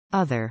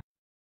Other.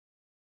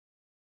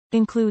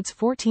 Includes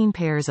 14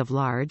 pairs of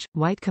large,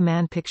 white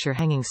command picture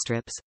hanging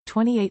strips,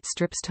 28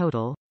 strips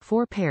total,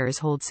 4 pairs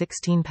hold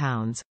 16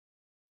 pounds.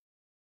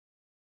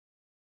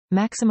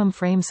 Maximum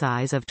frame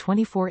size of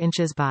 24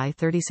 inches by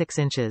 36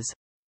 inches.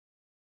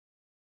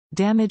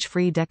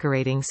 Damage-free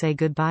decorating. Say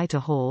goodbye to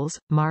holes,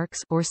 marks,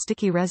 or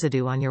sticky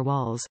residue on your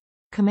walls.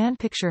 Command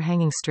picture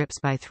hanging strips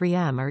by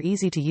 3M are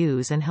easy to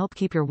use and help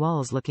keep your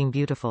walls looking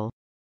beautiful.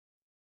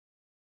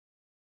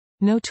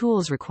 No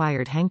tools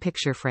required. Hang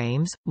picture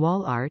frames,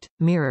 wall art,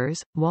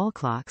 mirrors, wall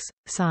clocks,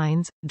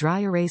 signs,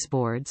 dry erase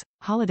boards,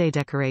 holiday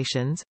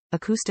decorations,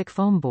 acoustic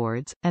foam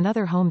boards, and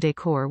other home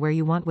decor where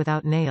you want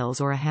without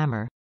nails or a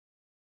hammer.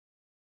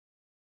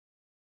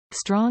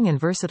 Strong and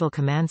versatile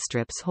command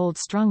strips hold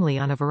strongly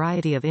on a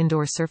variety of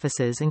indoor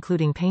surfaces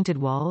including painted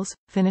walls,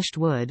 finished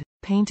wood,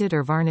 painted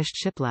or varnished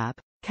shiplap,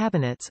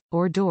 cabinets,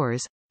 or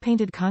doors,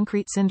 painted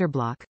concrete cinder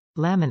block,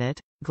 laminate,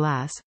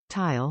 glass,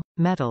 tile,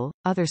 metal,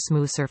 other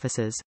smooth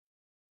surfaces.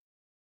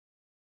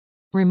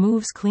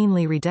 Removes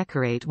cleanly.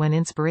 Redecorate when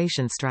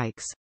inspiration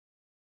strikes.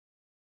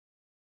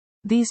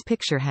 These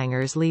picture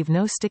hangers leave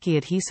no sticky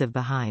adhesive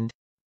behind.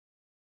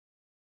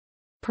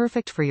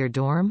 Perfect for your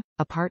dorm,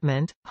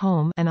 apartment,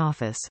 home, and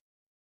office.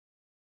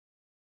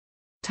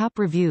 Top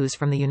reviews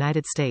from the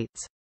United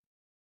States.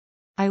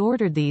 I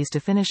ordered these to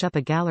finish up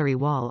a gallery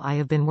wall I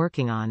have been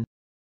working on.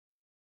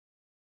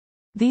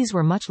 These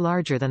were much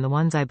larger than the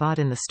ones I bought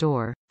in the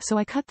store, so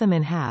I cut them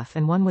in half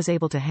and one was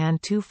able to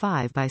hand 2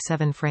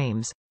 5x7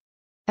 frames.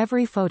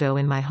 Every photo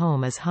in my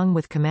home is hung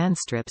with command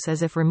strips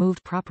as if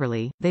removed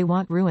properly, they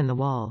won't ruin the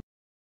wall.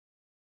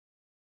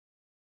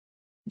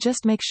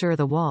 Just make sure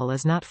the wall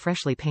is not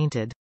freshly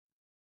painted.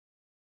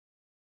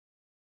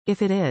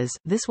 If it is,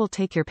 this will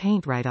take your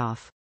paint right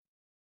off.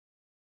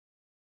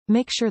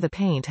 Make sure the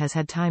paint has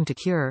had time to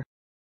cure.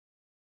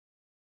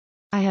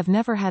 I have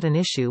never had an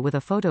issue with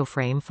a photo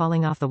frame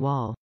falling off the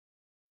wall.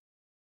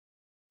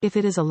 If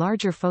it is a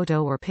larger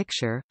photo or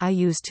picture, I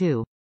use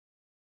 2.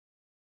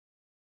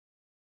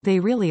 They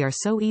really are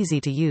so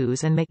easy to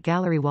use and make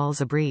gallery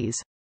walls a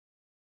breeze.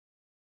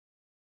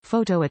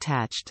 Photo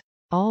attached.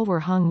 All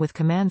were hung with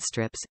command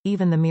strips,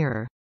 even the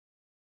mirror.